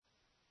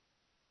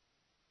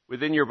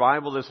Within your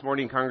Bible this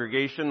morning,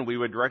 congregation, we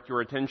would direct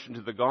your attention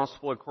to the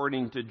Gospel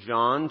according to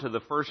John, to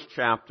the first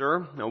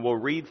chapter. And we'll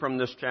read from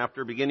this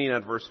chapter beginning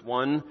at verse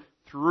 1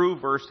 through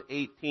verse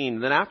 18.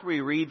 Then after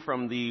we read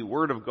from the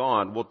Word of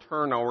God, we'll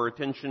turn our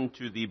attention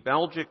to the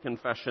Belgic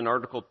Confession,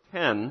 Article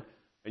 10,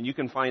 and you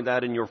can find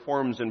that in your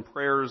Forms and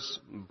Prayers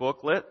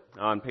booklet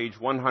on page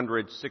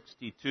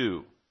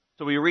 162.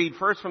 So we read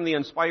first from the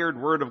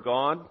inspired Word of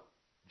God,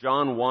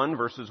 John 1,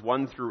 verses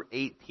 1 through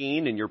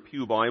 18 in your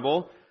Pew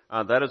Bible.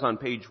 That is on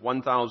page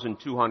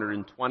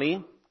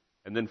 1220.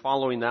 And then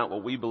following that,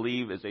 what we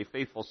believe is a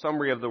faithful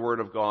summary of the Word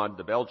of God,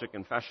 the Belgic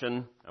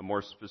Confession, and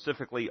more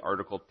specifically,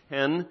 Article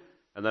 10,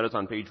 and that is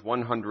on page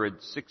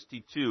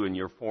 162 in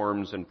your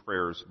Forms and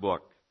Prayers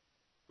book.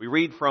 We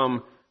read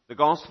from the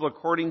Gospel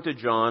according to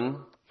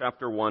John,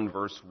 chapter 1,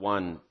 verse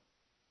 1.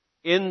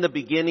 In the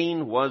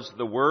beginning was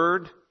the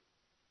Word,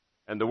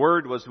 and the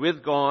Word was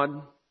with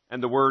God,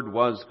 and the Word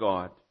was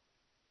God.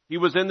 He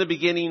was in the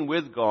beginning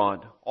with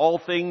God. All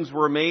things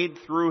were made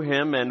through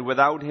Him, and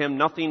without Him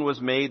nothing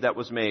was made that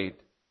was made.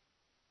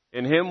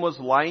 In Him was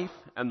life,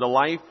 and the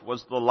life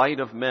was the light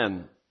of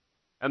men.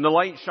 And the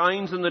light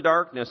shines in the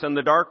darkness, and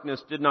the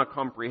darkness did not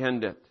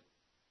comprehend it.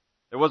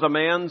 There was a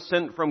man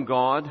sent from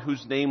God,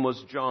 whose name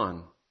was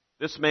John.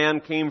 This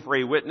man came for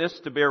a witness,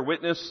 to bear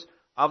witness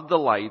of the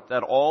light,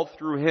 that all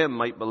through him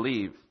might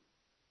believe.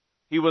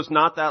 He was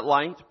not that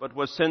light, but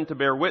was sent to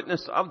bear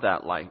witness of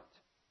that light.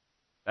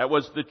 That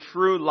was the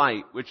true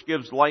light, which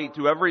gives light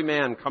to every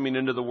man coming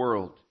into the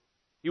world.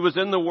 He was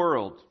in the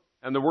world,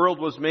 and the world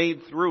was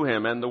made through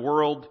Him, and the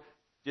world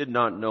did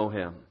not know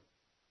Him.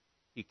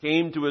 He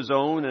came to His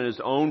own, and His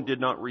own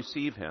did not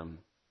receive Him.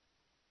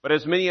 But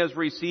as many as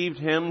received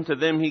Him, to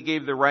them He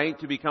gave the right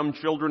to become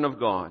children of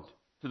God,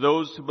 to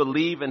those who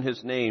believe in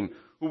His name,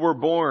 who were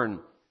born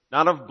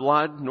not of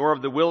blood, nor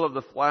of the will of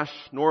the flesh,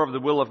 nor of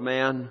the will of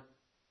man,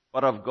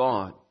 but of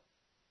God.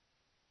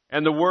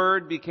 And the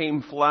Word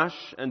became flesh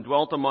and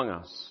dwelt among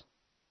us.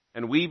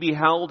 And we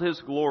beheld His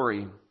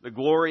glory, the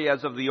glory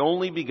as of the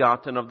only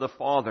begotten of the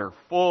Father,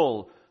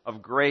 full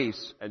of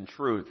grace and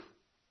truth.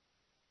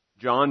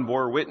 John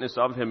bore witness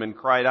of Him and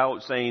cried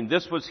out, saying,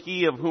 This was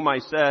He of whom I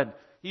said,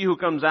 He who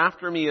comes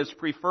after me is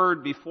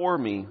preferred before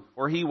me,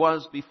 for He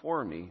was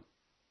before me.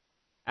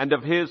 And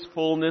of His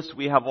fullness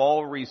we have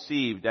all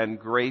received, and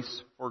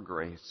grace for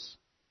grace.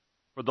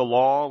 For the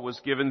law was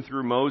given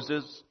through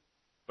Moses,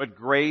 but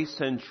grace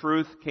and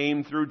truth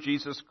came through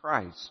Jesus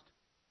Christ.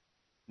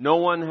 No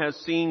one has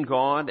seen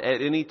God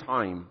at any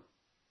time.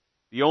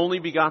 The only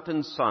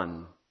begotten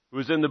Son, who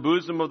is in the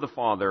bosom of the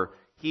Father,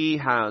 He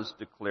has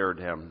declared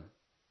Him.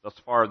 Thus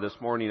far this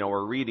morning,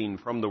 our reading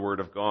from the Word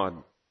of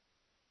God.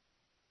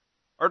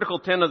 Article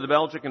 10 of the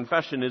Belgic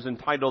Confession is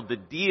entitled The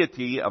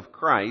Deity of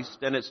Christ,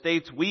 and it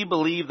states, We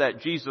believe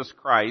that Jesus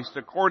Christ,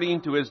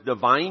 according to His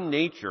divine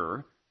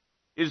nature,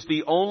 is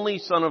the only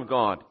Son of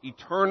God,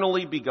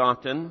 eternally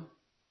begotten,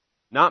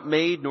 not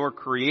made nor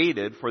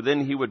created, for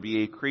then He would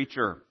be a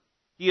creature.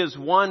 He is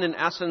one in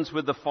essence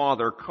with the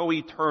Father,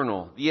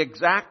 co-eternal, the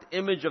exact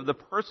image of the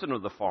person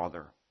of the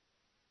Father,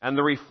 and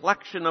the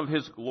reflection of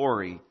His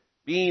glory,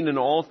 being in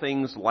all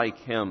things like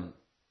Him.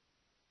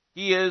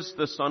 He is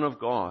the Son of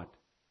God,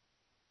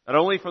 not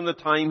only from the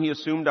time He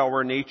assumed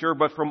our nature,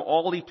 but from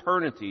all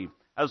eternity,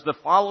 as the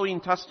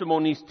following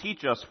testimonies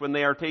teach us when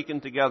they are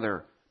taken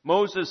together.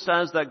 Moses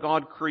says that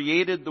God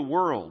created the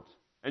world,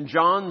 and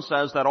John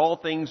says that all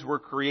things were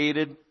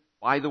created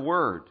by the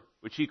Word,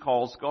 which he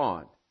calls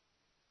God.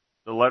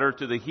 The letter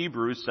to the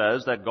Hebrews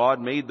says that God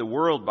made the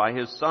world by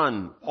His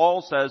Son.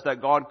 Paul says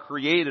that God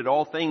created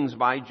all things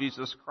by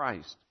Jesus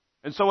Christ.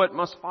 And so it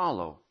must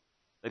follow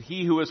that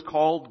He who is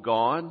called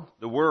God,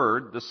 the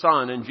Word, the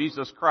Son, and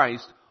Jesus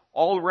Christ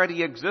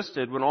already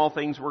existed when all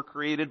things were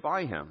created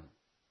by Him.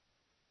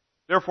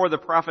 Therefore, the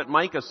prophet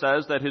Micah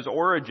says that His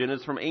origin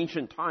is from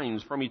ancient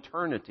times, from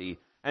eternity.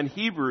 And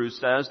Hebrews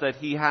says that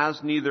He has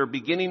neither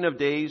beginning of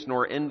days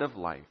nor end of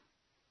life.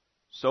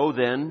 So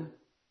then,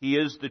 He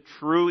is the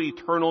true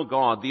eternal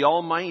God, the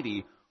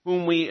Almighty,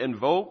 whom we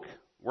invoke,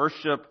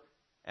 worship,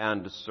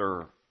 and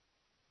serve.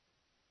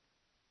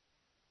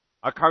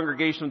 A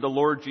congregation of the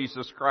Lord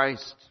Jesus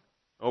Christ.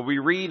 We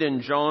read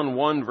in John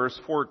 1 verse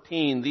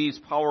 14 these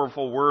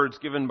powerful words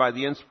given by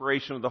the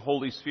inspiration of the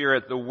Holy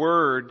Spirit. The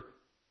Word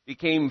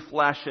became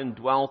flesh and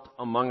dwelt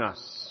among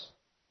us.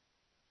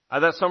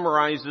 That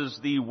summarizes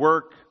the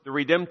work, the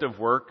redemptive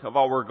work of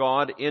our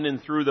God in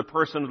and through the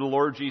person of the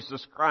Lord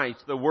Jesus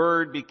Christ. The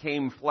Word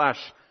became flesh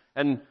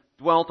and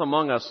dwelt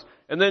among us.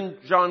 And then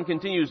John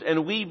continues,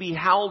 and we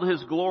beheld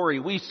His glory.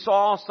 We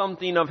saw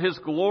something of His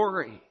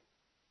glory.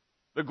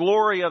 The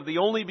glory of the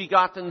only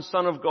begotten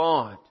Son of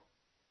God.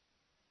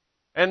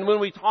 And when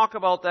we talk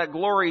about that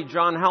glory,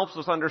 John helps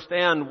us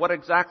understand what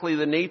exactly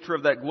the nature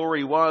of that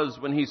glory was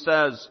when he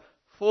says,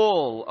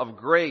 full of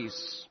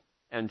grace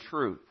and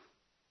truth.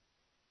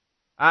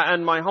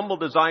 And my humble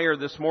desire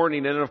this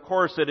morning, and of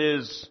course it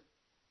is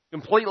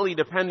completely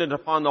dependent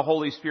upon the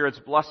Holy Spirit's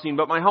blessing.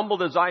 But my humble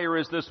desire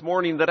is this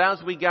morning that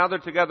as we gather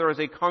together as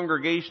a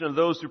congregation of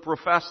those who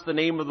profess the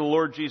name of the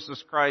Lord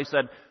Jesus Christ,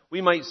 that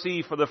we might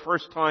see for the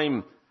first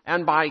time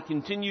and by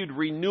continued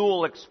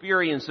renewal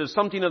experiences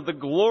something of the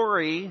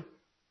glory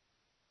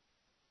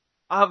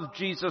of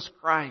Jesus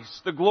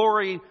Christ. The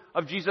glory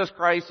of Jesus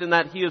Christ in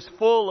that He is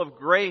full of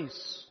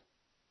grace,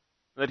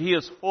 that He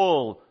is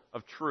full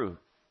of truth.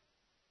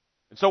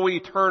 And so we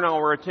turn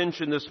our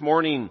attention this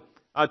morning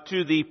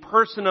to the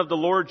person of the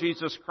Lord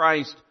Jesus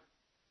Christ,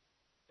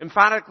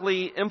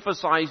 emphatically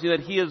emphasizing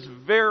that He is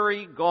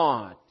very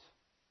God,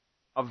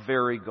 a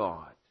very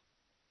God.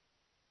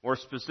 More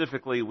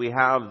specifically, we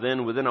have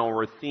then within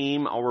our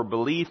theme, our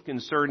belief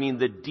concerning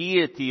the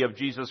deity of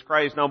Jesus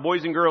Christ. Now,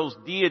 boys and girls,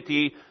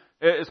 deity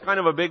is kind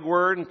of a big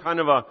word and kind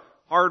of a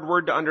hard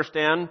word to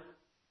understand.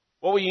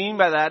 What we mean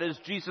by that is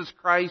Jesus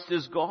Christ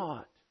is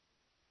God.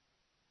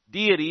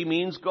 Deity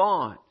means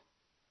God.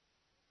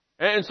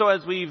 And so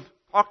as we've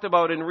talked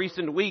about in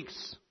recent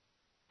weeks,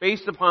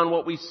 based upon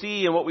what we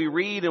see and what we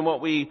read and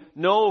what we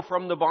know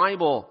from the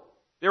Bible,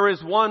 there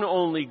is one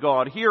only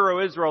God. Hear,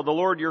 O Israel, the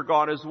Lord your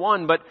God is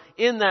one. But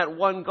in that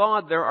one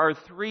God, there are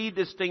three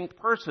distinct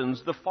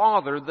persons, the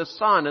Father, the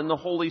Son, and the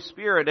Holy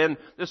Spirit. And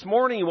this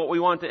morning, what we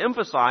want to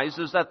emphasize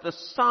is that the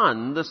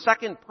Son, the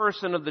second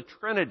person of the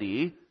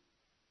Trinity,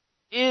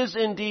 is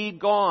indeed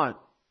God.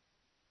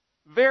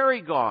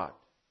 Very God.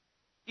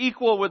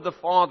 Equal with the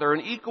Father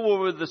and equal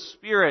with the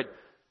Spirit.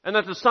 And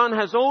that the Son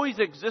has always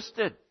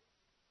existed.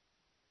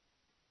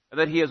 And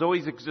that He has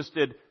always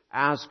existed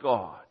as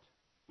God,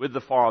 with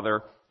the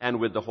Father and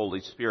with the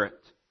Holy Spirit.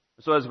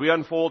 So as we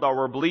unfold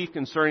our belief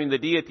concerning the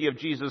deity of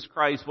Jesus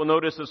Christ, we'll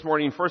notice this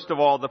morning, first of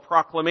all, the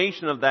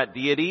proclamation of that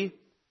deity,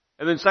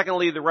 and then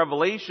secondly, the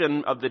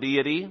revelation of the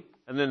deity,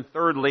 and then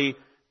thirdly,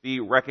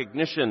 the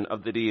recognition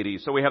of the deity.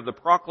 So we have the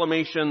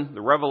proclamation,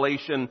 the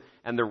revelation,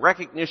 and the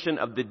recognition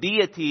of the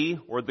deity,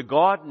 or the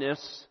godness,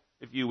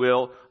 if you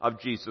will,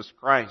 of Jesus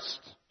Christ.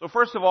 So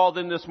first of all,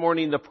 then this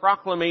morning, the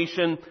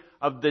proclamation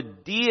of the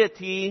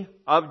deity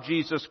of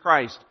Jesus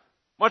Christ.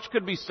 Much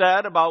could be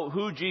said about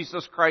who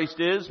Jesus Christ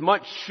is.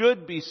 Much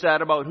should be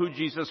said about who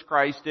Jesus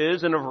Christ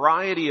is in a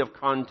variety of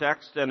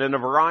contexts and in a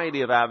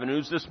variety of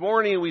avenues. This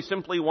morning we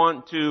simply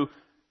want to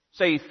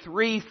say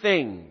three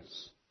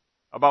things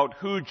about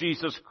who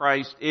Jesus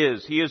Christ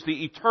is. He is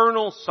the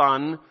eternal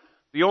Son,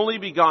 the only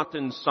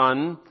begotten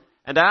Son,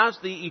 and as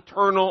the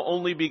eternal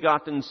only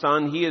begotten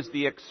Son, He is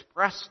the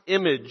express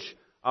image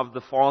of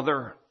the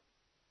Father.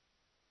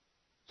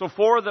 So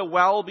for the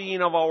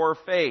well-being of our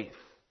faith,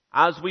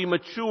 as we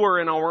mature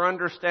in our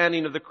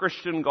understanding of the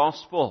Christian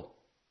gospel,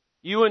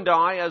 you and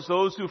I, as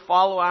those who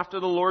follow after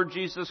the Lord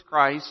Jesus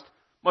Christ,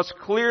 must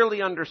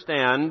clearly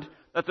understand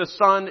that the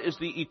Son is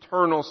the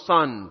eternal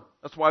Son.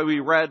 That's why we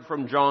read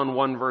from John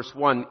 1 verse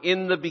 1,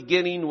 "In the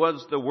beginning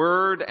was the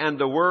Word, and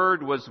the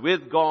Word was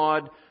with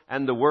God,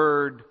 and the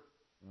Word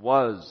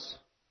was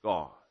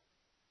God."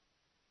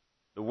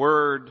 The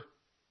Word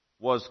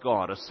was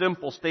God. A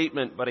simple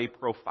statement, but a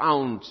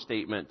profound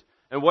statement.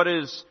 And what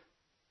is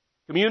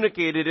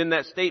communicated in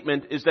that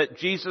statement is that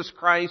Jesus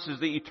Christ is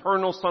the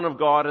eternal Son of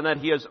God and that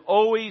He has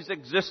always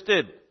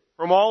existed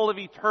from all of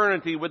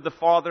eternity with the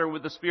Father and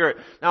with the Spirit.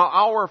 Now,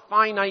 our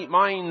finite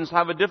minds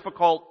have a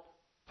difficult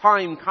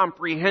time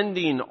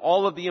comprehending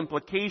all of the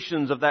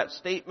implications of that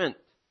statement.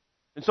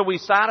 And so we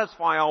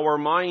satisfy our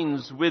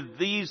minds with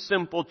these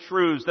simple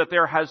truths, that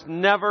there has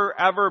never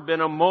ever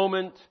been a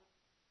moment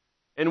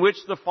in which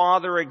the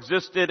Father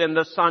existed and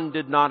the Son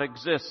did not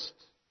exist.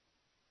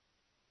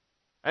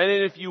 And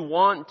if you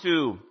want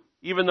to,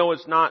 even though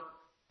it's not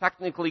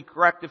technically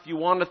correct, if you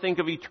want to think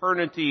of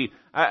eternity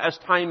as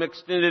time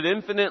extended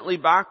infinitely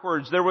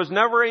backwards, there was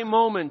never a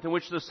moment in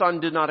which the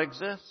Son did not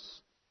exist.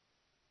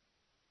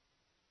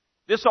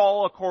 This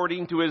all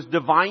according to His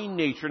divine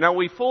nature. Now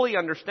we fully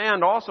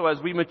understand also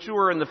as we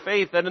mature in the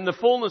faith that in the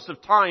fullness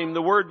of time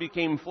the Word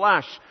became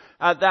flesh,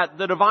 that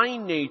the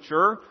divine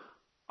nature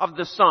of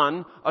the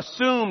Son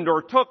assumed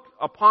or took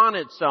upon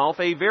itself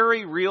a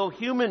very real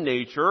human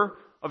nature,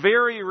 a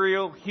very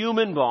real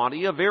human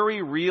body, a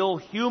very real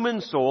human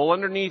soul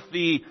underneath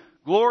the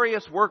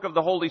glorious work of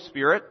the Holy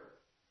Spirit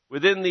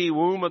within the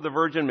womb of the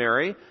Virgin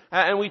Mary.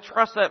 And we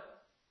trust that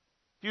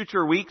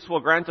future weeks will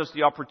grant us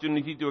the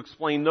opportunity to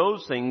explain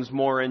those things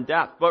more in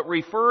depth. But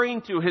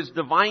referring to His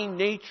divine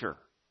nature,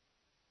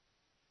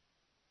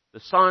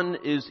 the Son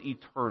is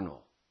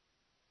eternal.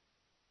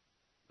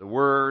 The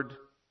Word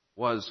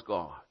was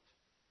God.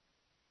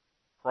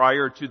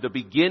 Prior to the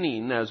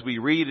beginning, as we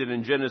read it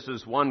in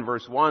Genesis 1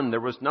 verse 1, there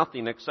was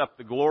nothing except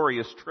the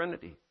glorious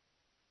Trinity.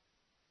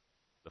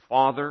 The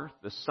Father,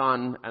 the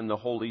Son, and the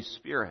Holy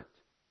Spirit.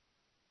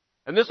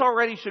 And this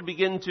already should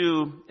begin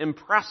to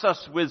impress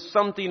us with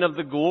something of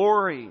the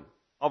glory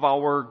of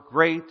our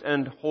great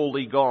and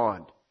holy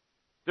God.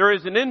 There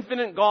is an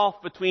infinite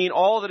gulf between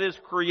all that is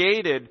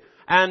created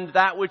and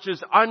that which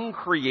is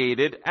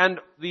uncreated. And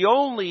the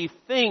only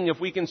thing, if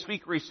we can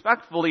speak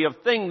respectfully of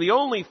thing, the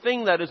only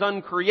thing that is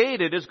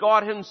uncreated is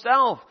God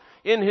Himself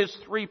in His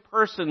three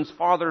persons,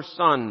 Father,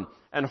 Son,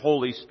 and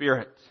Holy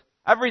Spirit.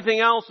 Everything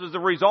else is the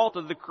result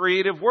of the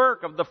creative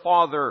work of the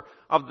Father,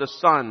 of the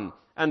Son,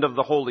 and of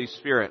the Holy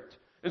Spirit.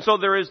 And so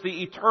there is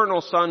the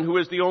eternal Son who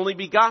is the only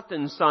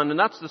begotten Son. And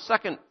that's the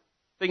second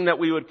thing that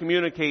we would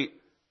communicate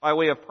by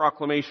way of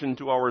proclamation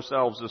to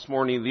ourselves this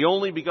morning. The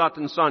only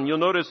begotten Son. You'll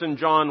notice in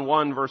John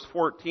 1 verse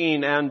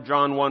 14 and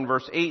John 1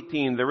 verse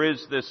 18, there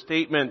is this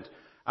statement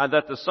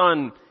that the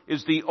Son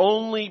is the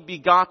only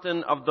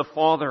begotten of the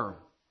Father.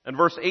 And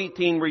verse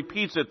 18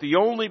 repeats it, the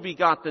only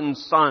begotten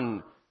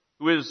Son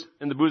who is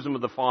in the bosom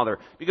of the Father.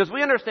 Because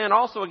we understand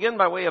also, again,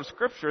 by way of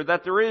Scripture,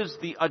 that there is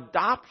the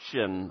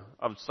adoption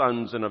of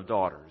sons and of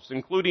daughters,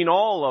 including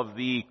all of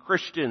the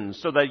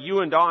Christians, so that you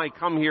and I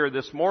come here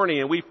this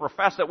morning and we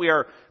profess that we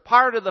are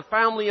part of the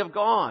family of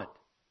God,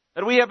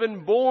 that we have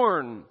been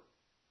born,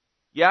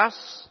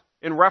 yes,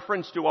 in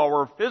reference to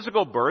our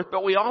physical birth,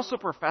 but we also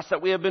profess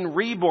that we have been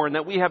reborn,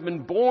 that we have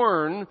been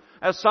born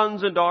as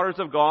sons and daughters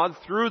of God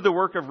through the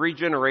work of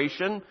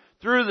regeneration,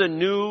 through the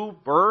new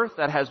birth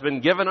that has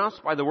been given us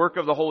by the work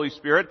of the Holy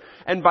Spirit,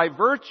 and by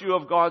virtue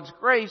of God's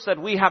grace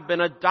that we have been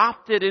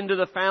adopted into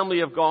the family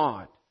of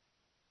God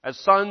as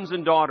sons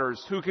and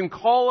daughters who can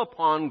call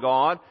upon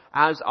God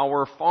as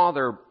our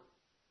Father.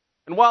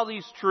 And while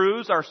these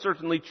truths are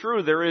certainly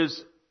true, there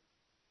is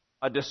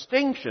a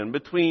distinction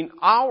between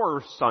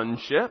our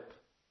sonship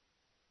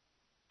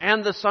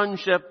and the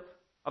sonship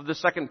of the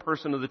second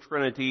person of the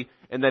Trinity,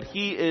 and that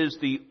He is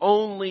the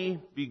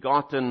only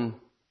begotten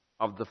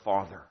of the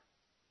Father.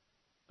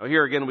 Now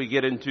here again we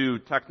get into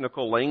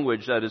technical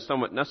language that is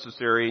somewhat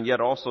necessary and yet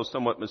also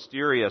somewhat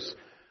mysterious.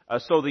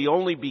 So the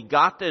only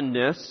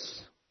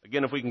begottenness,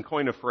 again if we can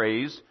coin a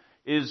phrase,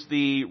 is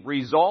the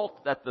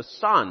result that the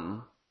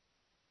Son,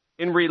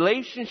 in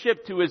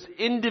relationship to His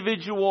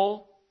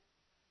individual,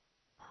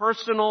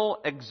 personal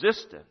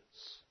existence,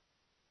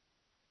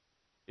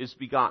 is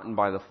begotten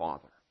by the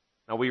Father.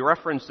 Now we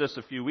referenced this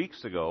a few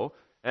weeks ago,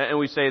 and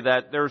we say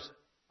that there's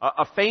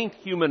a faint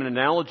human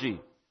analogy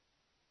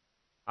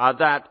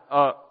that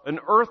an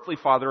earthly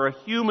father, a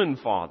human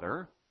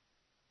father,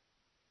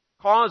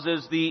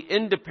 causes the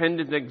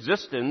independent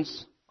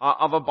existence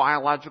of a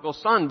biological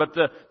son. But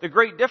the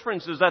great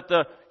difference is that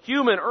the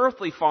human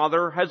earthly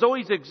father has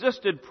always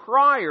existed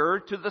prior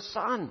to the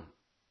Son.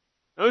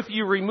 Now, if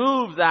you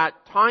remove that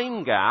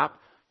time gap,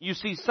 you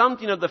see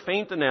something of the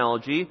faint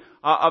analogy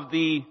of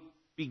the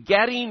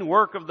begetting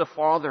work of the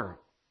Father.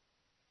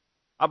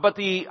 But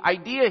the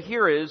idea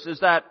here is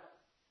that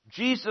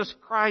Jesus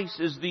Christ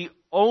is the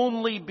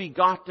only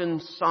begotten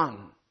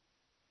Son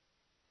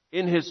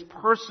in His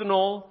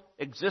personal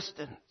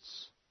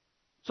existence.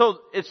 So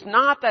it's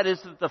not that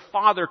the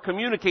Father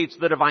communicates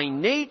the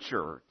divine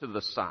nature to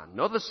the Son.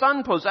 No, the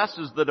Son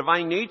possesses the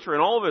divine nature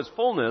in all of His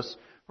fullness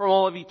from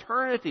all of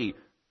eternity.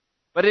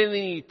 But in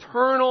the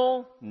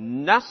eternal,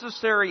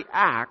 necessary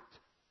act,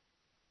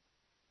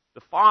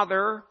 the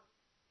Father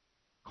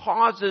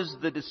causes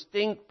the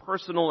distinct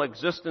personal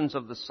existence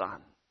of the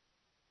Son.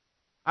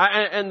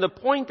 And the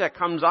point that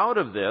comes out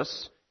of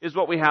this is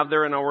what we have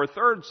there in our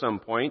third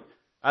point,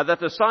 that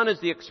the Son is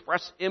the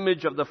express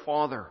image of the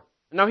Father.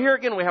 Now here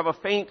again we have a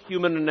faint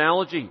human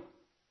analogy.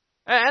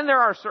 And there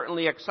are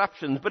certainly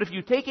exceptions, but if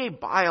you take a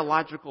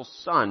biological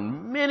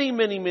son many,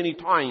 many, many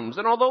times,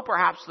 and although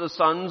perhaps the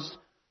sons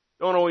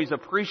don't always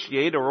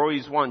appreciate or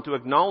always want to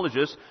acknowledge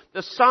this,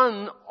 the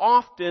Son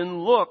often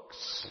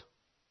looks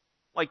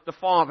like the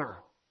Father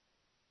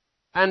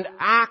and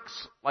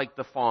acts like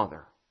the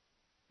Father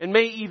and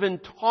may even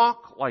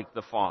talk like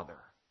the Father.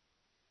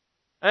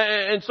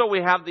 And so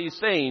we have these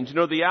sayings,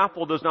 the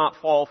apple does not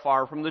fall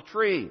far from the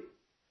tree.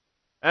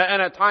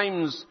 And at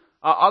times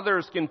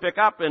others can pick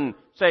up and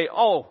say,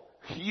 oh,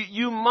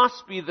 you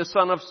must be the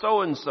son of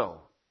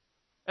so-and-so.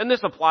 And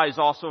this applies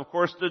also, of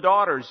course, to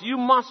daughters. You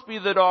must be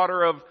the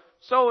daughter of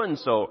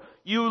so-and-so.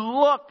 You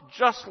look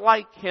just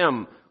like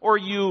him, or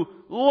you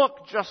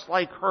look just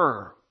like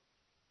her.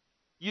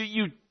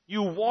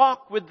 You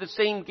walk with the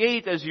same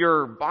gait as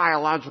your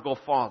biological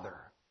father.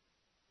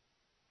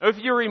 If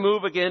you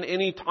remove again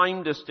any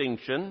time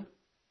distinction,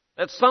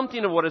 that's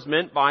something of what is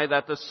meant by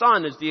that the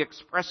Son is the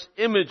express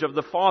image of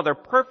the Father,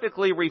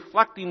 perfectly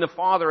reflecting the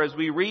Father as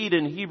we read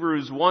in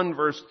Hebrews 1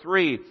 verse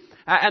 3.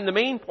 And the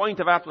main point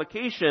of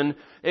application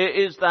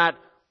is that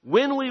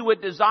when we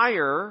would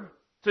desire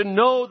to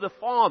know the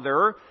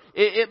Father,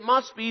 it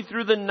must be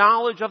through the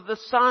knowledge of the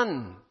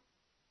Son.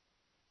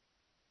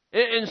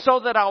 And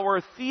so that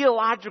our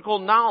theological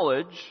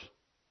knowledge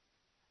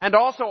and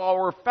also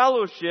our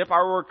fellowship,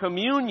 our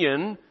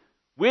communion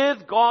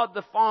with God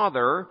the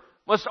Father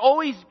must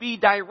always be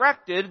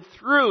directed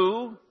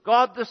through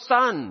God the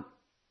Son.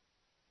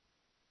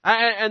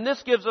 And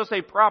this gives us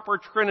a proper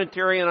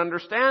Trinitarian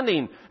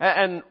understanding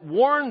and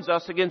warns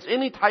us against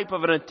any type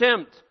of an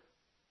attempt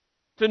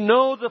to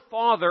know the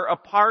Father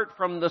apart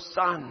from the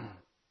Son.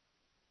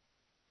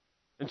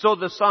 And so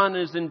the Son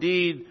is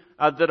indeed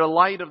the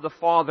delight of the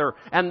Father,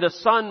 and the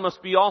Son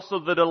must be also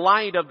the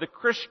delight of the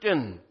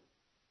Christian.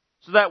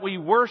 so that we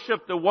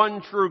worship the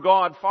one true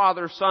God,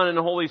 Father, Son, and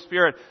Holy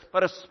Spirit,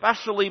 but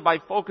especially by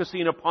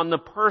focusing upon the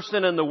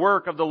person and the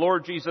work of the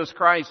Lord Jesus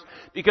Christ,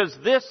 because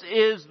this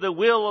is the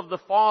will of the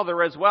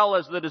Father as well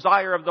as the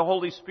desire of the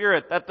Holy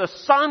Spirit, that the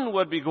Son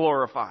would be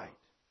glorified.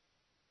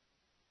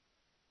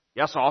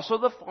 Yes, also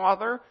the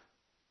Father,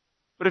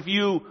 but if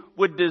you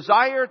would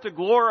desire to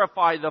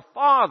glorify the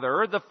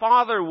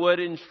Father would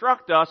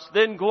instruct us,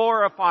 then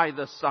glorify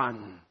the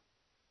Son.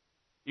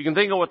 You can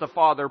think of what the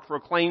Father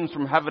proclaims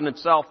from heaven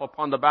itself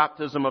upon the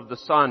baptism of the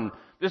Son.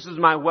 This is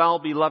my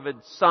well-beloved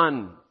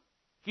Son.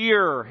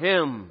 Hear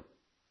Him.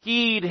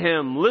 Heed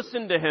Him.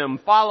 Listen to Him.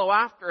 Follow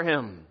after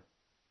Him.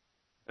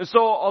 And so,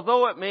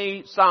 although it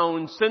may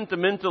sound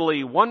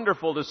sentimentally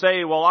wonderful to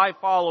say, well, I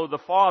follow the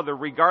Father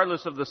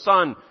regardless of the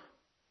Son,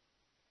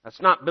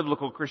 that's not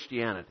biblical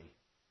Christianity.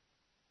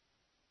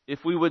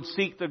 If we would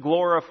seek to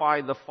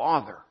glorify the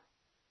Father,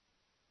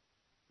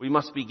 we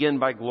must begin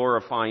by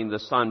glorifying the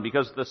Son,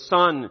 because the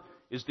Son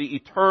is the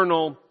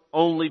eternal,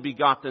 only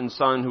begotten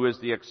Son who is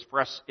the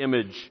express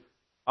image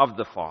of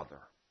the Father.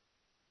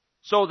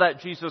 So that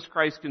Jesus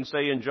Christ can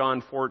say in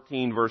John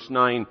 14, verse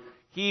 9,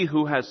 he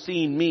who has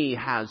seen me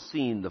has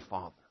seen the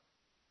Father.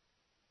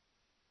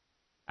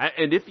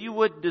 And if you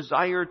would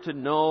desire to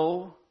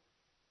know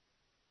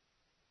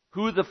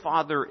who the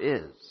Father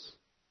is,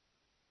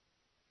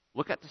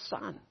 look at the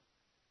Son.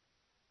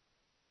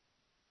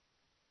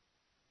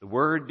 The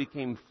Word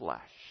became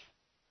flesh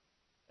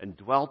and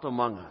dwelt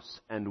among us,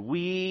 and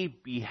we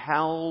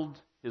beheld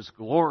His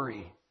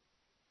glory,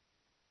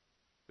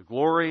 the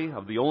glory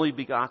of the only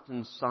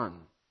begotten Son,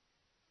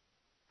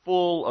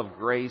 full of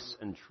grace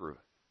and truth.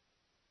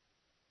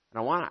 And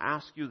I want to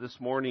ask you this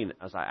morning,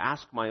 as I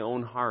ask my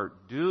own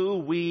heart,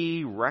 do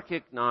we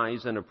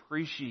recognize and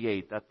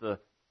appreciate that the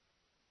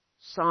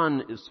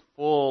Son is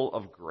full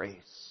of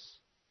grace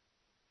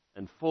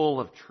and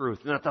full of truth,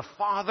 and that the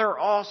Father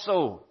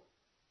also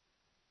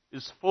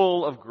is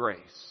full of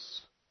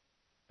grace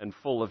and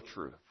full of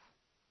truth?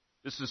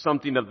 This is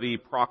something of the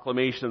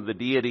proclamation of the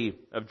deity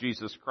of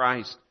Jesus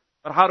Christ.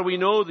 But how do we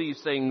know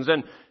these things?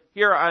 And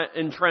here,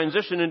 in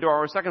transition into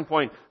our second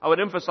point, I would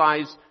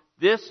emphasize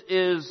this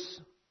is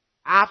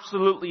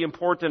absolutely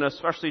important,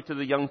 especially to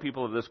the young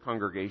people of this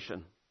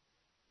congregation.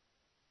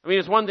 I mean,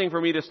 it's one thing for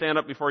me to stand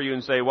up before you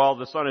and say, well,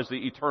 the Son is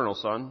the eternal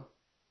Son,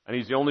 and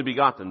He's the only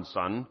begotten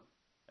Son,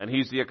 and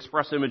He's the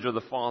express image of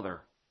the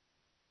Father.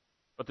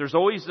 But there's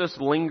always this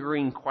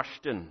lingering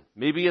question.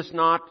 Maybe it's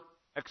not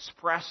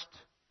expressed,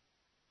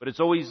 but it's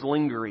always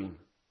lingering.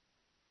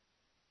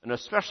 And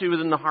especially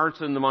within the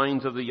hearts and the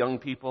minds of the young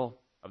people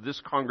of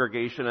this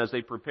congregation, as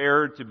they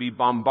prepare to be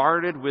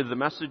bombarded with the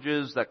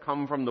messages that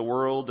come from the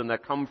world and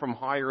that come from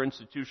higher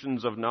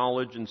institutions of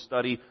knowledge and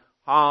study,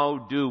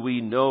 how do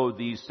we know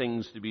these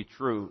things to be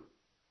true?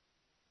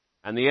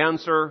 And the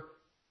answer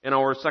in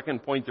our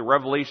second point, the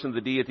revelation of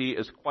the deity,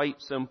 is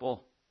quite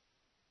simple.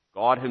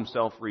 God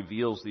Himself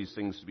reveals these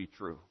things to be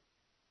true.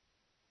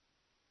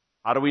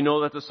 How do we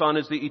know that the Son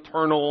is the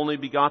eternal, only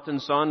begotten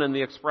Son and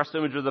the express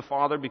image of the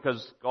Father?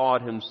 Because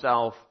God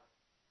Himself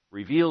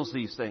reveals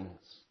these things.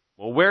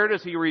 Well, where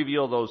does He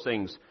reveal those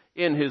things?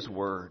 In His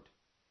Word.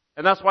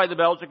 And that's why the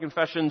Belgic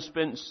Confession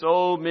spent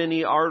so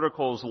many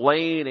articles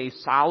laying a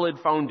solid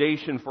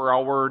foundation for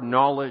our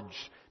knowledge.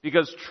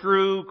 Because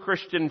true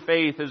Christian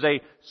faith is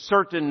a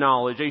certain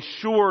knowledge, a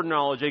sure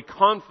knowledge, a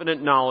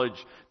confident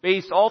knowledge,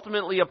 based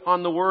ultimately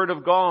upon the Word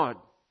of God.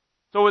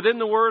 So within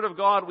the Word of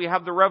God, we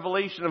have the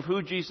revelation of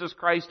who Jesus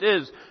Christ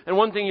is. And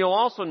one thing you'll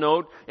also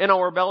note in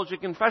our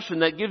Belgic Confession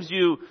that gives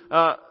you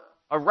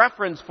a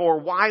reference for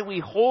why we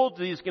hold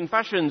these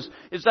confessions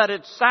is that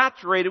it's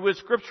saturated with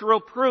scriptural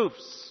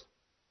proofs.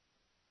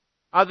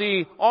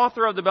 The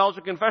author of the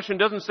Belgic Confession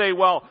doesn't say,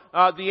 well,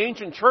 the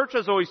ancient church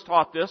has always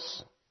taught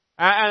this,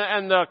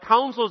 and the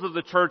councils of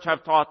the church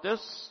have taught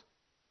this.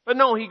 But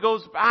no, he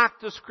goes back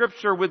to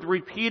Scripture with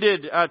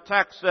repeated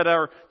texts that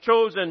are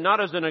chosen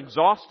not as an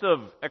exhaustive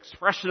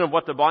expression of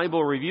what the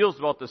Bible reveals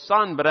about the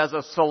Son, but as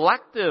a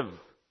selective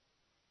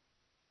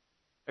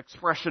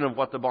expression of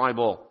what the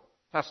Bible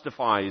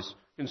testifies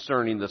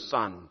concerning the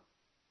Son.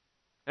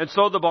 And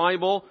so the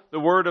Bible, the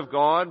Word of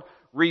God,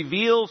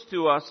 reveals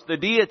to us the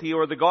deity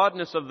or the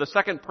godness of the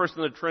second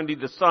person of the Trinity,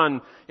 the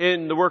Son,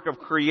 in the work of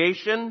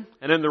creation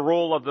and in the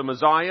role of the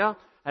Messiah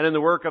and in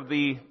the work of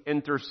the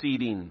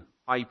interceding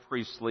high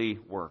priestly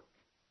work.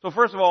 So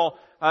first of all,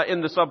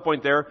 in the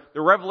subpoint there,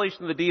 the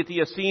revelation of the deity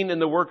is seen in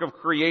the work of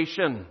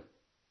creation.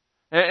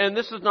 And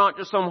this is not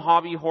just some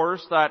hobby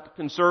horse that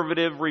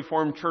conservative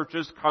Reformed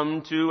churches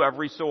come to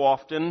every so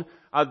often.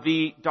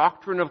 The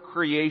doctrine of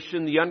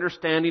creation, the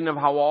understanding of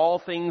how all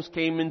things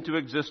came into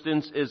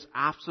existence, is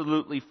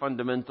absolutely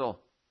fundamental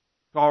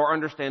to our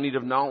understanding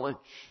of knowledge.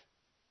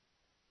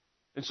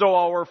 And so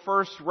our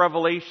first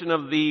revelation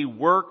of the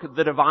work,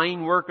 the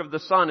divine work of the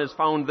Son, is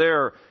found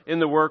there in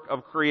the work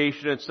of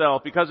creation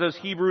itself. Because as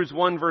Hebrews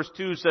 1 verse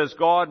 2 says,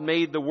 God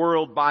made the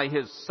world by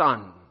His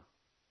Son.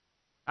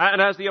 And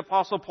as the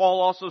Apostle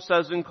Paul also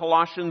says in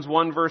Colossians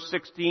 1 verse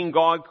 16,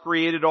 God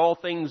created all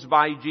things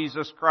by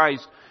Jesus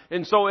Christ.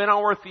 And so in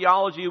our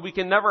theology, we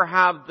can never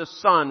have the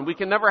Son, we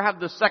can never have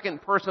the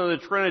second person of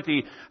the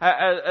Trinity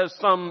as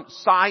some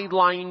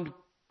sidelined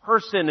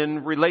person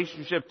in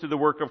relationship to the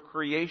work of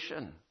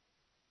creation.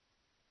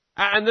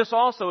 And this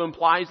also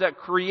implies that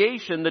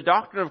creation, the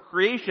doctrine of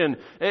creation,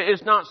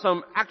 is not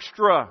some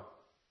extra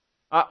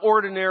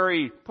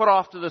ordinary, put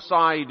off to the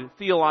side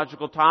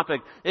theological topic.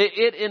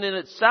 It in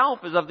itself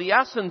is of the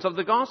essence of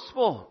the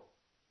gospel.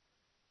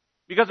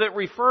 Because it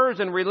refers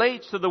and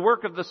relates to the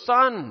work of the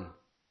Son.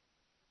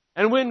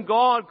 And when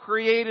God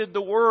created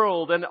the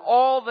world and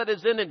all that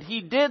is in it,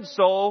 He did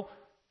so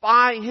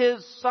by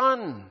His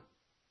Son.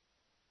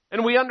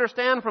 And we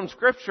understand from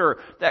Scripture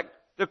that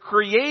the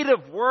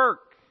creative work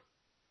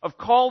of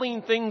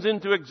calling things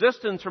into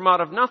existence from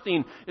out of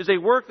nothing is a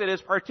work that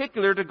is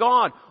particular to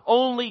God.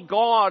 Only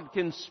God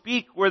can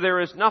speak where there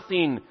is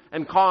nothing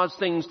and cause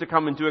things to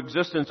come into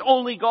existence.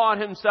 Only God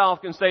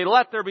Himself can say,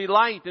 let there be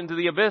light into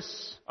the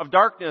abyss of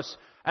darkness,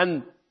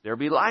 and there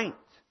be light.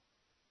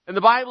 And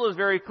the Bible is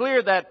very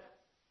clear that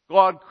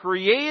God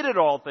created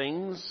all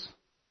things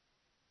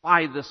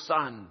by the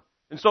Son.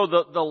 And so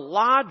the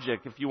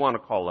logic, if you want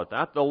to call it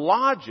that, the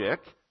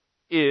logic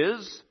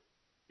is,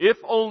 if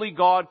only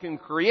God can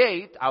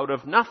create out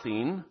of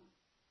nothing,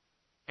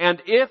 and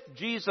if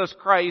Jesus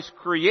Christ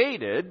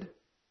created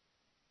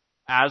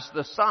as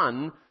the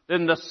Son,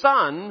 then the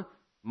Son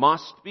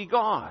must be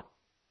God.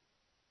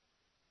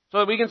 So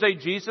that we can say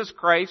Jesus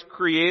Christ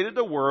created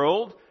the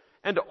world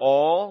and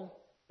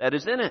all that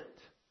is in it.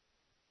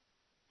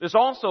 This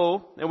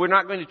also, and we're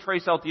not going to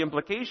trace out the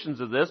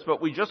implications of this,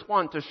 but we just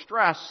want to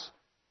stress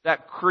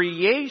that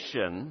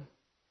creation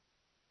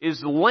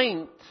is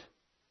linked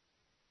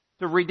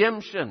to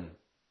redemption.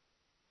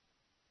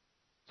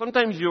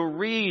 Sometimes you'll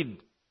read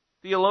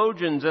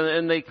theologians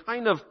and they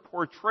kind of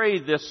portray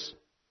this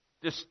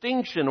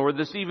distinction or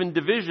this even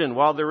division.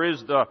 While there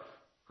is the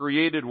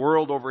created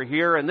world over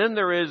here, and then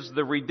there is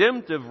the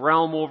redemptive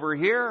realm over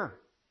here.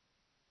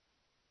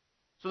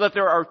 So that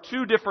there are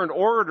two different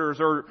orders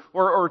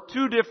or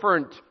two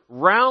different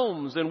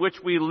realms in which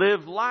we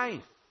live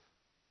life.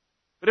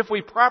 But if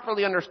we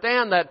properly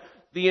understand that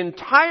the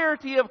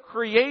entirety of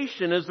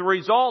creation is the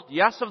result,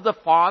 yes, of the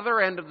Father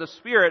and of the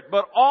Spirit,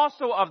 but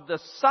also of the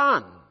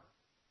Son,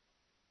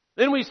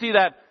 then we see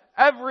that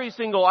every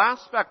single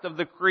aspect of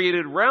the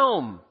created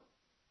realm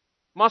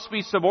must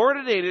be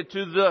subordinated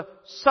to the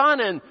Son,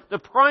 and the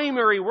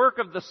primary work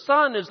of the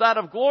Son is that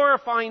of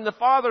glorifying the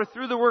Father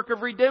through the work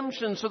of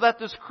redemption, so that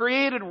this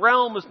created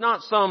realm is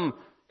not some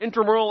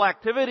intramural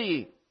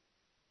activity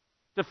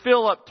to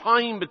fill up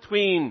time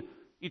between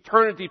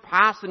eternity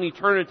past and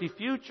eternity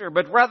future,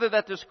 but rather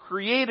that this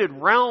created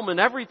realm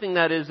and everything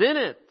that is in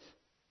it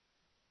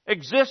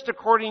exists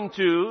according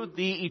to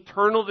the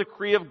eternal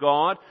decree of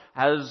God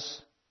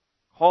as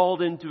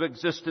called into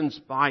existence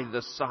by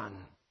the Son.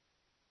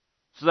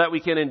 So that we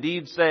can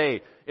indeed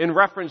say, in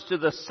reference to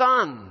the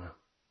Son,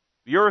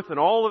 the earth and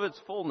all of its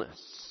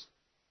fullness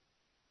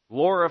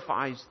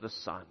glorifies the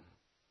Son.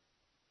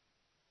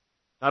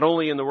 Not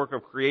only in the work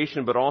of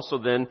creation, but also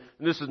then,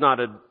 and this is not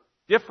a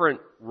different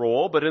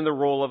role, but in the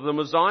role of the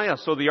Messiah.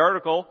 So the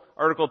Article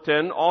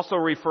 10, also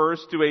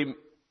refers to a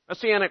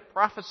messianic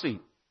prophecy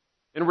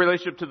in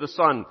relationship to the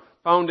Son,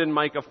 found in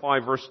Micah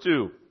 5 verse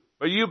 2.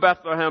 But you,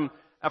 Bethlehem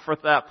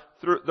Ephrathah,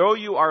 though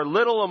you are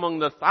little among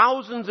the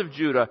thousands of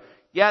Judah,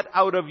 yet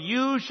out of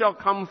you shall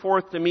come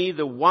forth to me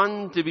the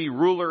one to be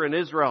ruler in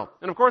Israel.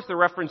 And of course the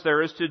reference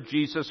there is to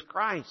Jesus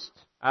Christ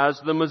as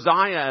the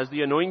Messiah, as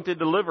the anointed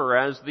deliverer,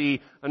 as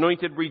the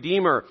anointed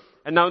redeemer.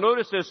 And now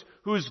notice this,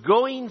 whose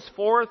goings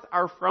forth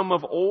are from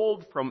of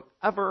old, from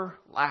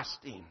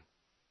everlasting.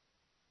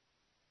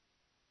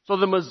 So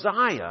the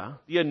Messiah,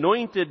 the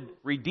anointed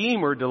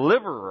redeemer,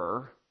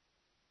 deliverer,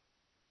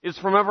 is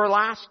from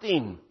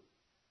everlasting.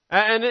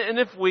 And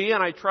if we,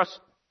 and I trust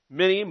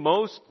many,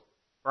 most,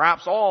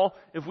 perhaps all,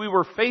 if we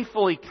were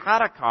faithfully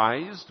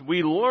catechized,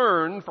 we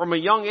learn from a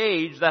young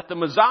age that the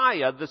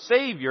Messiah, the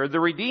Savior, the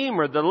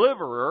Redeemer, the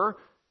Deliverer,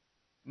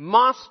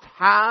 must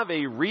have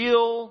a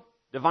real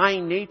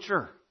divine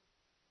nature.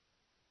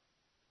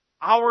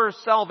 Our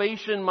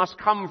salvation must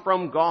come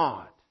from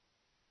God.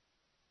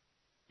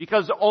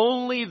 Because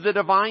only the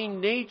divine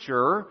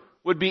nature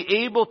would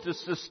be able to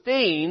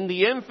sustain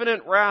the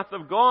infinite wrath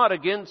of God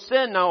against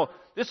sin. Now,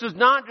 this is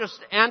not just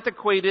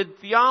antiquated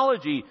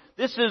theology.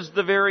 This is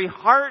the very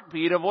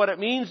heartbeat of what it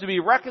means to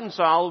be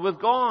reconciled with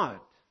God.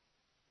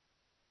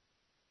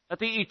 That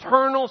the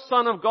eternal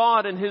Son of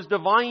God in His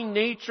divine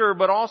nature,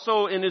 but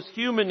also in His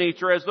human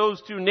nature, as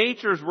those two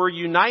natures were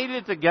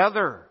united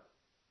together,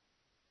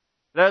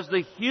 that as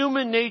the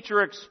human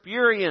nature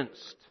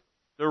experienced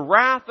the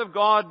wrath of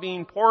God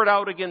being poured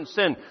out against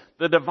sin,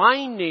 the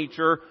divine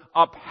nature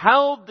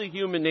upheld the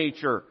human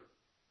nature.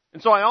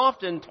 And so I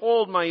often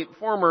told my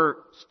former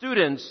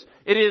students,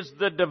 it is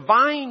the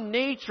divine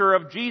nature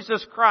of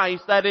Jesus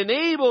Christ that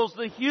enables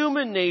the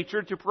human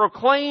nature to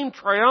proclaim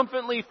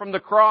triumphantly from the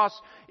cross,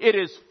 it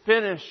is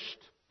finished.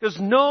 Because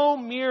no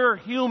mere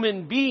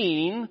human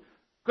being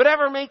could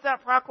ever make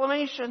that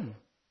proclamation.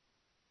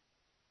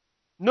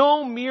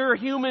 No mere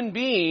human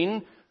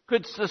being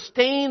could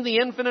sustain the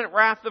infinite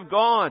wrath of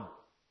God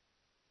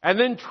and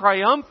then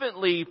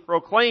triumphantly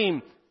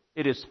proclaim,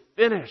 "It is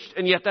finished."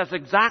 And yet that's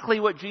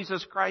exactly what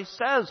Jesus Christ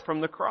says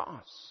from the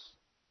cross.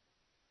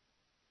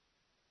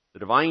 The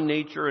divine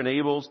nature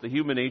enables the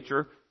human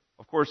nature.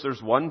 Of course,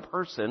 there's one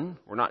person.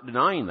 We're not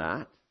denying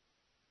that.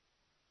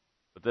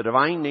 But the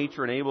divine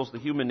nature enables the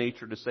human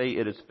nature to say,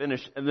 "It is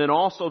finished." And then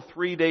also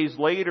 3 days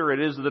later, it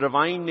is the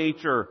divine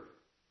nature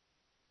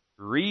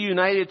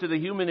reunited to the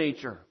human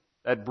nature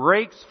that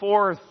breaks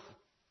forth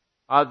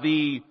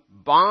the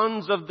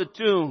bonds of the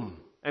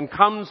tomb and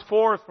comes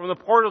forth from the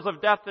portals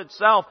of death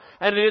itself.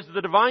 And it is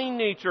the divine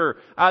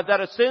nature that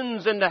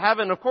ascends into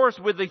heaven, of course,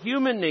 with the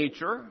human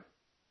nature.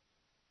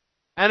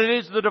 And it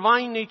is the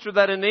divine nature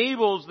that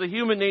enables the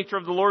human nature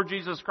of the Lord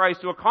Jesus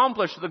Christ to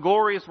accomplish the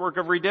glorious work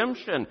of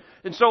redemption.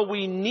 And so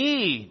we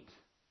need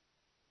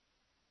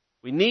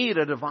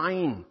a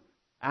divine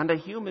and a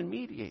human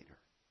mediator.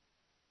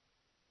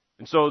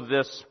 And so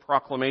this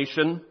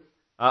proclamation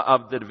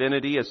of the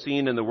divinity is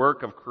seen in the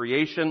work of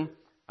creation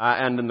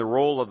and in the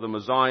role of the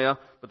Messiah,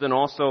 but then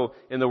also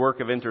in the work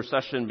of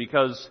intercession,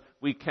 because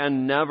we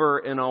can never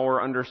in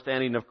our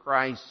understanding of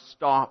Christ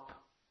stop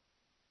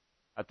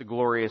at the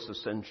glorious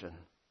ascension.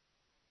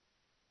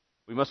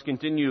 We must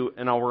continue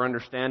in our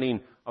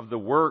understanding of the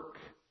work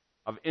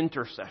of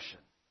intercession.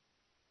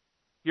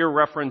 Here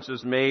reference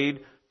is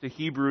made to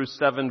Hebrews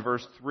 7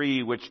 verse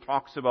 3, which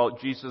talks about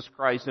Jesus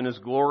Christ in His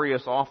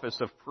glorious office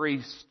of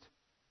priest.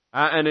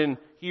 And in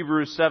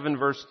Hebrews 7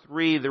 verse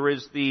 3, there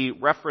is the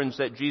reference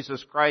that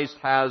Jesus Christ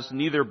has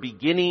neither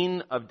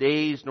beginning of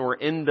days nor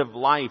end of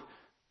life.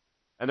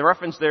 And the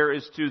reference there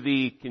is to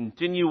the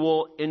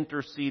continual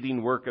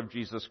interceding work of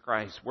Jesus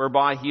Christ,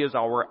 whereby He is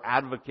our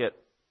advocate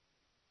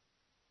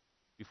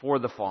before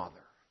the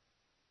Father.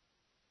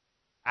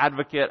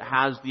 Advocate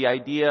has the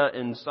idea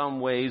in some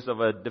ways of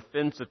a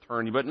defense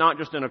attorney, but not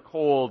just in a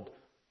cold,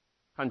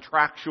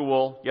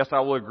 contractual, "Yes,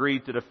 I will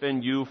agree to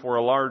defend you for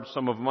a large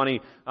sum of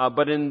money,"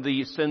 but in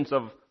the sense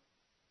of,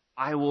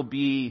 "I will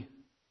be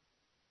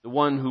the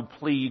one who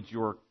pleads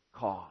your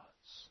cause."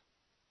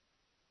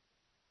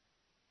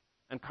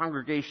 And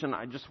congregation,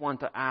 I just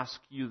want to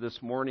ask you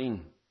this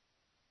morning,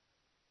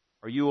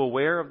 are you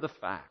aware of the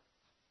fact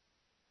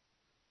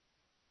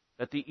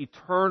that the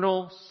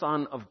eternal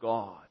Son of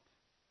God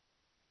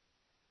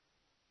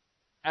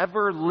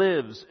ever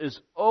lives,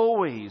 is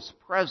always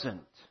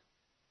present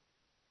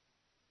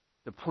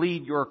to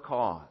plead your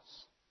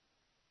cause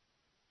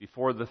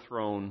before the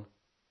throne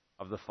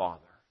of the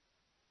Father?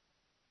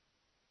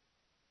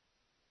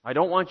 I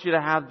don't want you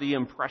to have the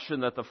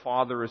impression that the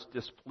Father is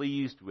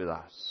displeased with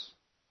us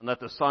and that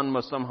the Son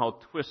must somehow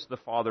twist the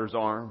Father's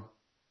arm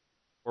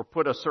or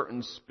put a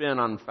certain spin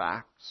on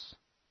facts.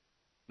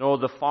 No,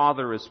 the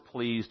Father is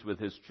pleased with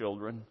His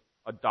children,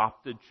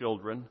 adopted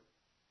children.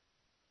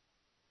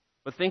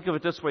 But think of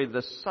it this way,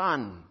 the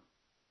Son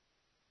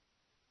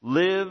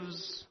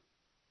lives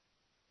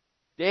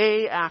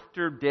day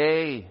after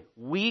day,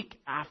 week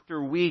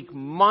after week,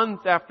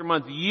 month after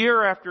month,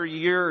 year after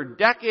year,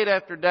 decade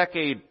after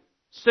decade,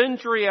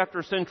 century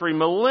after century,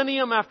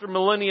 millennium after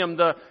millennium.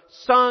 The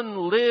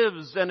Son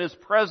lives and is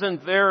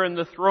present there in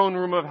the throne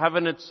room of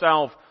heaven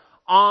itself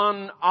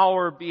on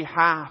our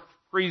behalf,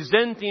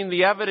 presenting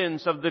the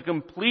evidence of the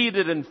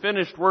completed and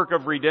finished work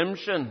of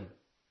redemption,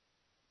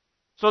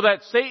 so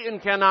that Satan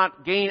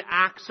cannot gain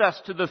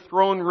access to the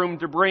throne room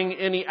to bring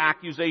any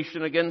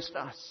accusation against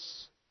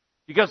us,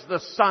 because the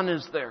Son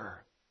is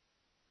there,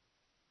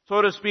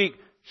 so to speak,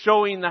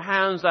 showing the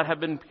hands that have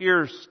been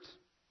pierced,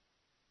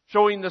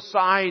 showing the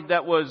side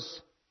that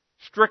was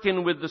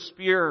stricken with the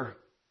spear,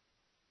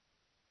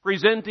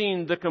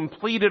 presenting the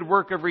completed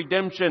work of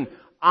redemption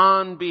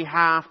on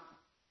behalf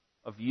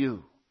of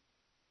you,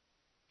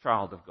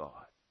 child of God.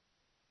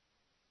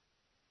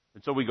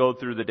 And so we go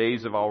through the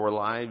days of our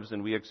lives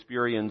and we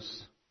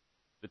experience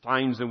the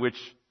times in which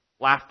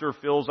laughter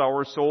fills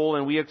our soul,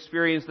 and we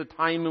experience the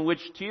time in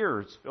which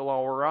tears fill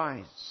our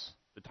eyes.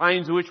 The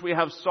times in which we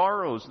have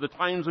sorrows, the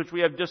times in which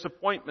we have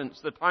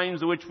disappointments, the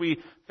times in which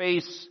we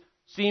face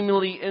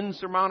seemingly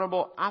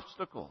insurmountable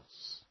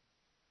obstacles.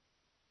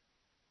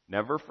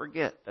 Never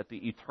forget that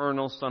the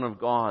eternal Son of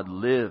God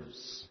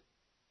lives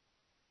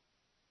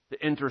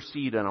to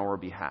intercede on our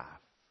behalf.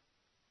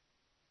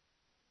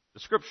 The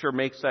Scripture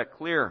makes that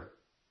clear,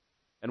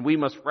 and we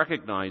must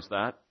recognize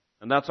that.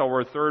 And that's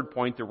our third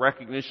point, the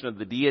recognition of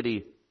the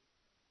deity.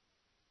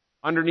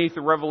 Underneath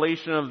the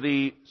revelation of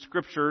the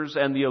Scriptures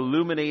and the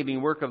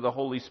illuminating work of the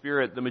Holy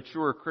Spirit, the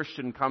mature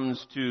Christian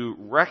comes to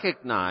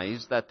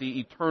recognize that the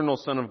eternal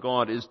Son of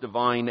God is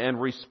divine,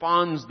 and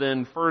responds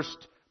then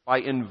first by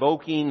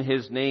invoking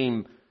His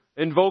name.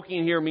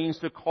 Invoking here means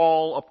to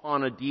call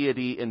upon a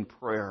deity in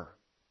prayer.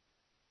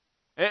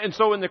 And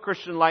so in the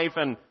Christian life,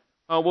 and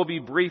we'll be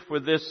brief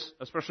with this,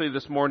 especially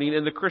this morning,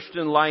 in the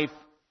Christian life,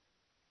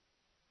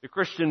 the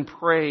Christian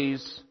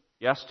prays,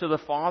 yes, to the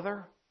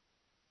Father.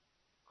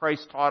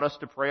 Christ taught us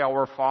to pray,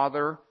 "Our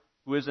Father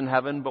who is in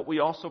heaven, but we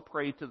also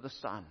pray to the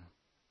Son.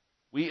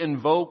 We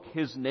invoke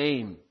His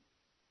name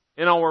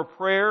in our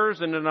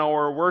prayers and in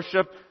our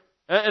worship,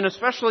 and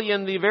especially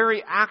in the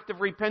very act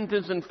of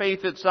repentance and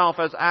faith itself,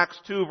 as Acts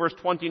 2 verse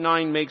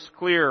 29 makes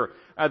clear,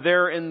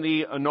 there in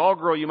the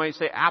inaugural, you might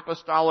say,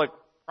 apostolic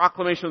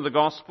proclamation of the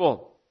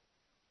gospel.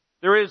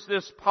 There is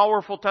this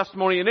powerful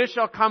testimony, and it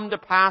shall come to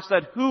pass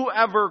that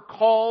whoever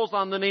calls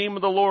on the name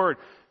of the Lord,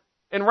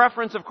 in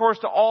reference, of course,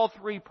 to all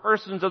three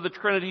persons of the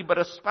Trinity, but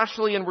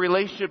especially in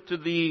relationship to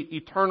the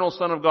eternal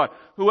Son of God.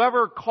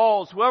 Whoever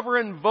calls, whoever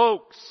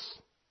invokes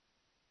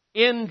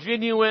in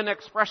genuine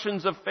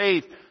expressions of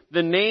faith,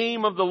 the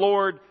name of the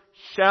Lord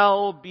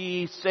shall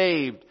be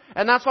saved.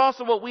 And that's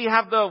also what we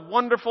have the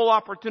wonderful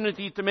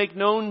opportunity to make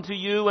known to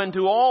you and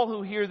to all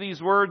who hear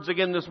these words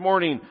again this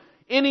morning.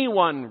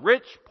 Anyone,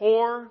 rich,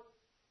 poor,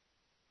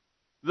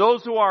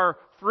 those who are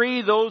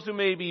free, those who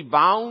may be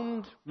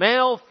bound,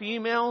 male,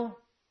 female,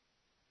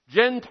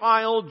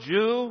 Gentile,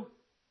 Jew,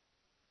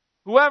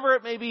 whoever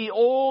it may be,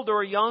 old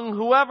or young,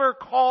 whoever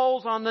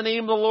calls on the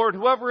name of the Lord,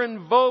 whoever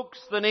invokes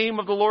the name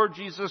of the Lord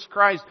Jesus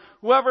Christ,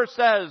 whoever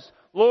says,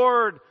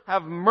 Lord,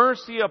 have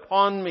mercy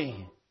upon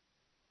me,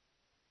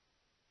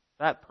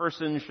 that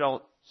person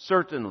shall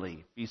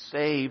certainly be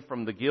saved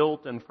from the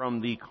guilt and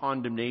from the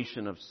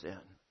condemnation of sin.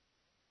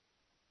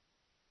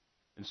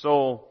 And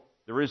so,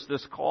 there is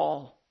this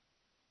call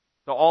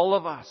to all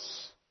of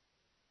us.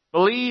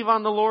 Believe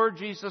on the Lord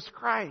Jesus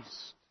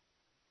Christ,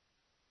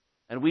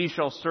 and we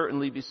shall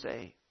certainly be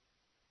saved.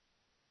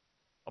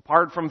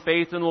 Apart from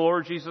faith in the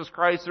Lord Jesus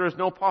Christ, there is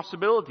no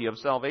possibility of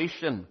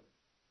salvation.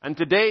 And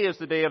today is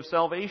the day of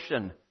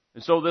salvation.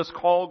 And so this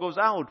call goes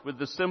out with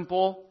the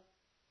simple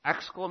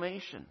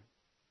exclamation.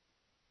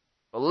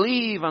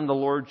 Believe on the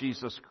Lord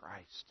Jesus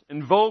Christ.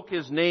 Invoke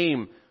His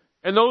name.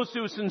 And those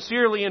who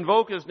sincerely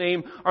invoke His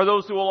name are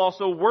those who will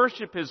also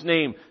worship His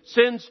name.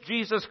 Since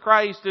Jesus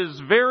Christ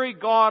is very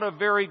God of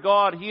very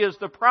God, He is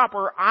the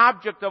proper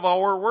object of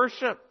our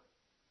worship.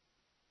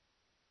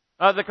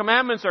 The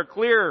commandments are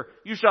clear.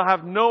 You shall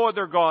have no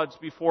other gods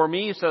before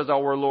me, says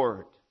our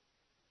Lord.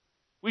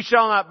 We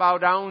shall not bow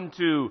down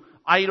to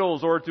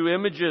idols or to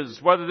images,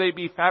 whether they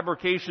be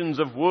fabrications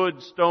of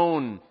wood,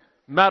 stone,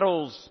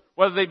 metals,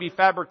 whether they be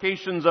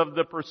fabrications of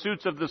the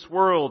pursuits of this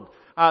world,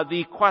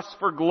 the quest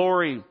for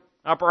glory,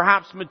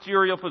 perhaps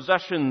material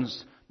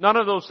possessions. None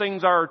of those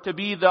things are to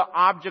be the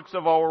objects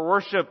of our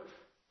worship,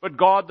 but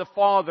God the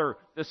Father,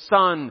 the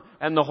Son,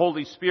 and the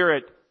Holy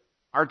Spirit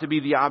are to be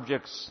the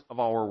objects of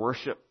our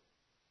worship.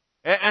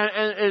 And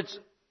it's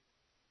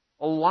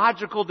a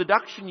logical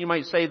deduction, you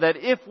might say, that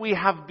if we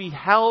have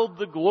beheld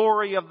the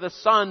glory of the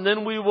Son,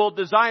 then we will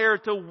desire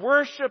to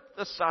worship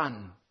the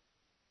Son.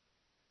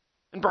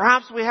 And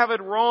perhaps we have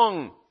it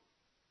wrong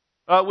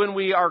when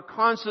we are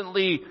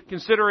constantly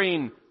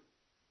considering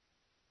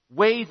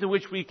ways in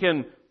which we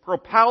can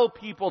propel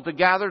people to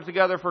gather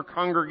together for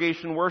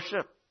congregation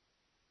worship.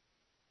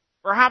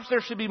 Perhaps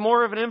there should be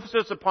more of an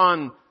emphasis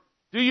upon,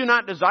 do you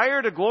not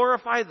desire to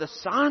glorify the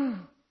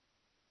Son?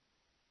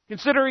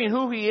 Considering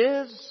who He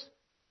is,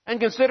 and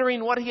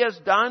considering what He has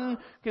done,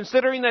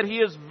 considering that He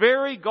is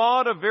very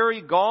God of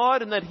very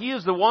God, and that He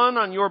is the one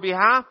on your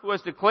behalf who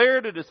has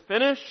declared it is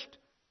finished,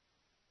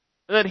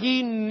 and that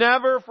He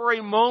never for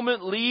a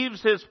moment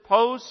leaves His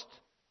post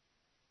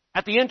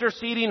at the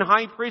interceding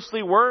high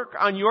priestly work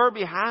on your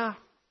behalf,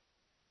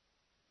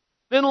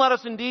 then let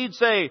us indeed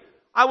say,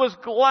 I was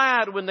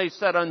glad when they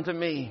said unto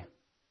me,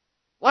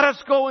 let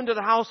us go into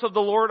the house of the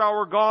Lord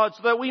our God,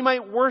 so that we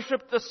might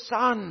worship the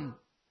Son,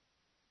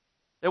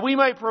 that we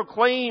might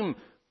proclaim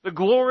the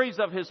glories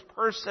of His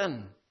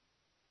person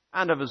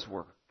and of His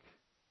work.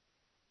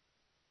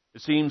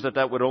 It seems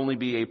that would only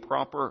be a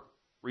proper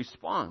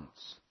response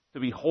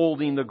to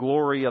beholding the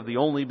glory of the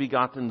only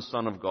begotten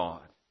Son of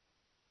God.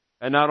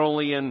 And not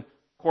only in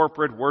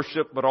corporate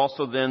worship, but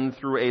also then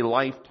through a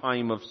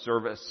lifetime of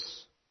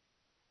service.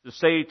 To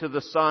say to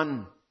the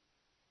Son,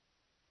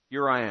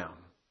 here I am.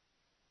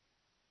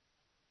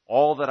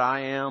 All that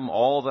I am,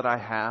 all that I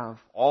have,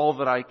 all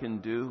that I can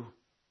do.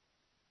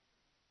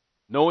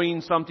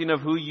 Knowing something of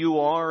who you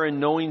are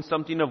and knowing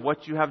something of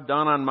what you have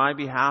done on my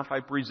behalf, I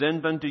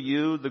present unto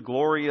you the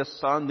glorious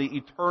Son, the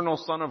eternal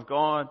Son of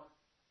God,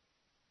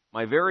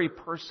 my very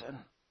person,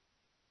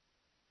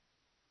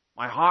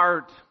 my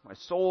heart, my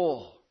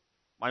soul,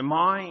 my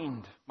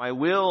mind, my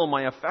will,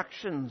 my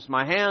affections,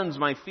 my hands,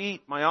 my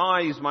feet, my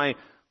eyes, my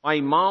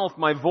mouth,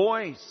 my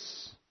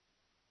voice,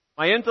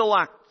 my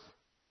intellect,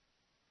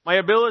 my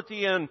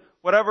ability in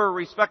whatever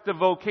respective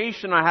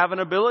vocation I have an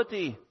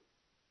ability.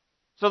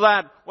 So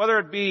that whether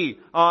it be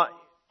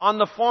on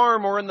the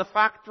farm or in the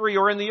factory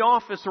or in the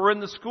office or in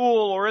the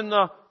school or in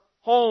the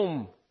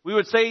home, we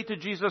would say to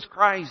Jesus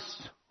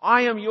Christ,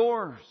 I am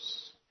yours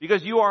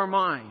because you are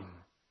mine.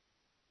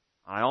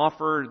 I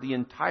offer the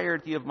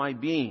entirety of my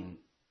being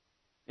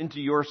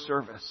into your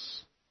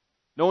service,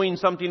 knowing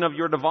something of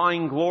your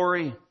divine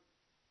glory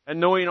and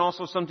knowing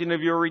also something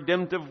of your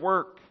redemptive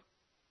work.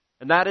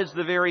 And that is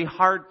the very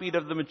heartbeat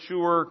of the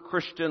mature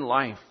Christian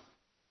life.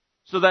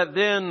 So that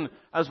then,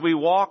 as we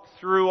walk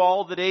through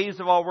all the days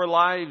of our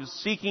lives,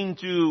 seeking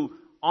to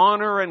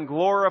honor and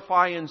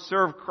glorify and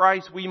serve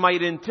Christ, we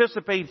might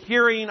anticipate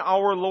hearing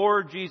our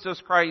Lord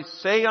Jesus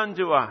Christ say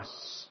unto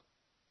us,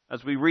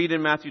 as we read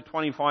in Matthew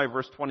 25,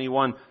 verse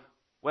 21,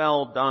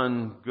 "Well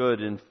done, good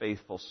and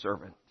faithful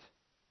servant.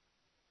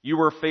 You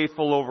were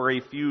faithful over a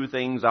few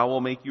things. I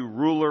will make you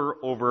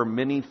ruler over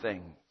many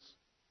things."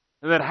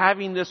 And that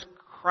having this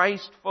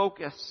Christ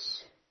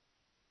focus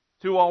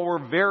to our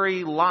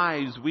very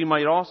lives, we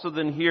might also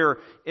then hear,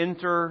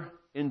 "Enter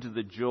into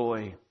the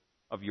joy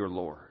of your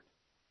Lord."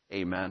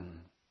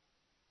 Amen.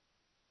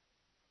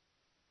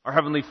 Our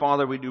Heavenly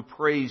Father, we do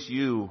praise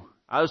you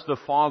as the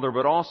Father,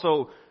 but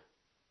also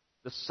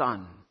the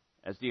Son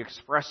as the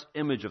express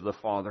image of the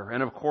Father,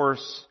 and of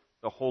course,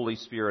 the Holy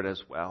Spirit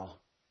as well.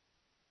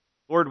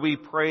 Lord, we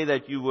pray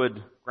that you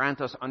would grant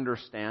us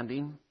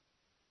understanding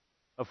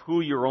of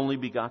who your only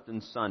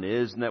begotten Son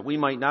is, and that we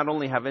might not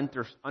only have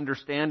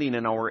understanding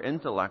in our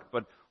intellect,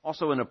 but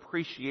also an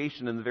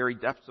appreciation in the very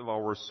depths of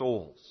our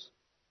souls.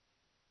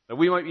 That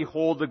we might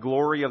behold the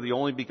glory of the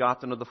only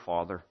begotten of the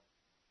Father,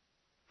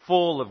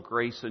 full of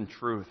grace and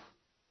truth.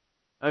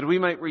 That we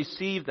might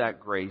receive that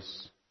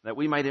grace, that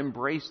we might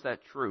embrace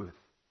that truth.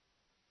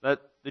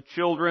 That the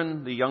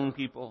children, the young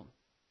people,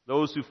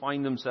 those who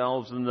find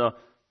themselves in the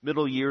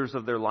middle years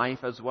of their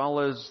life, as well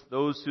as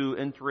those who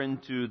enter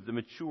into the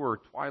mature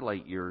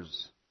twilight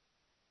years,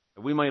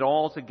 that we might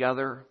all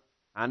together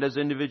and as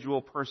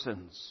individual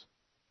persons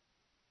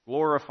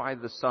glorify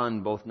the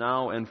Son both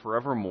now and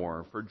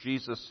forevermore for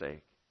Jesus'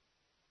 sake.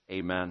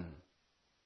 Amen.